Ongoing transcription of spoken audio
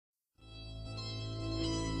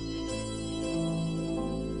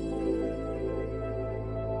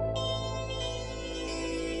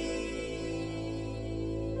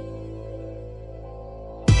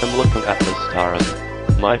looking at the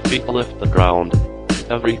stars. My feet lift the ground.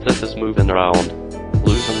 Everything is moving around.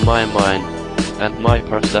 Losing my mind, and my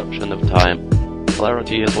perception of time.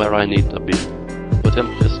 Clarity is where I need to be. But in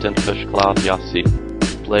distant fish cloud ya see.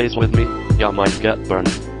 Plays with me, ya might get burned.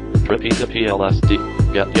 Trippydippy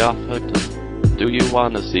LSD, get ya hooked. Do you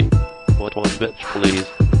wanna see? What was bitch please?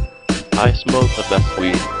 I smoke the best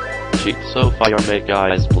weed. Cheeks so fire make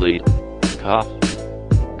eyes bleed. Cough,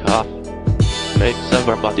 cough, makes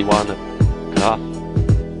everybody wanna cough,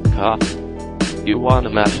 cough. You wanna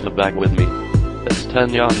match the bag with me? It's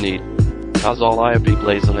 10 ya need, cause all I be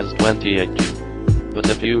blazing is 28G. But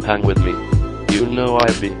if you hang with me, you know I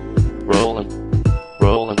be rolling,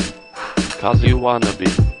 rolling, cause you wanna be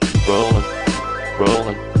rolling,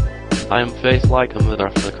 rolling. I'm faced like a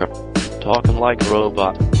motherfucker, talking like a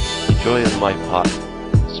robot, enjoying my pot.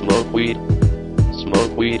 Smoke weed,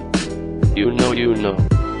 you know,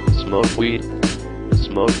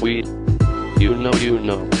 smoke weed, you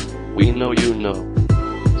know, we know you know.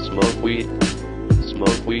 Smoke weed,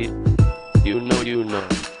 you know,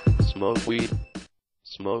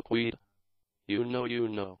 smoke weed, you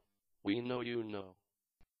know, we know you know.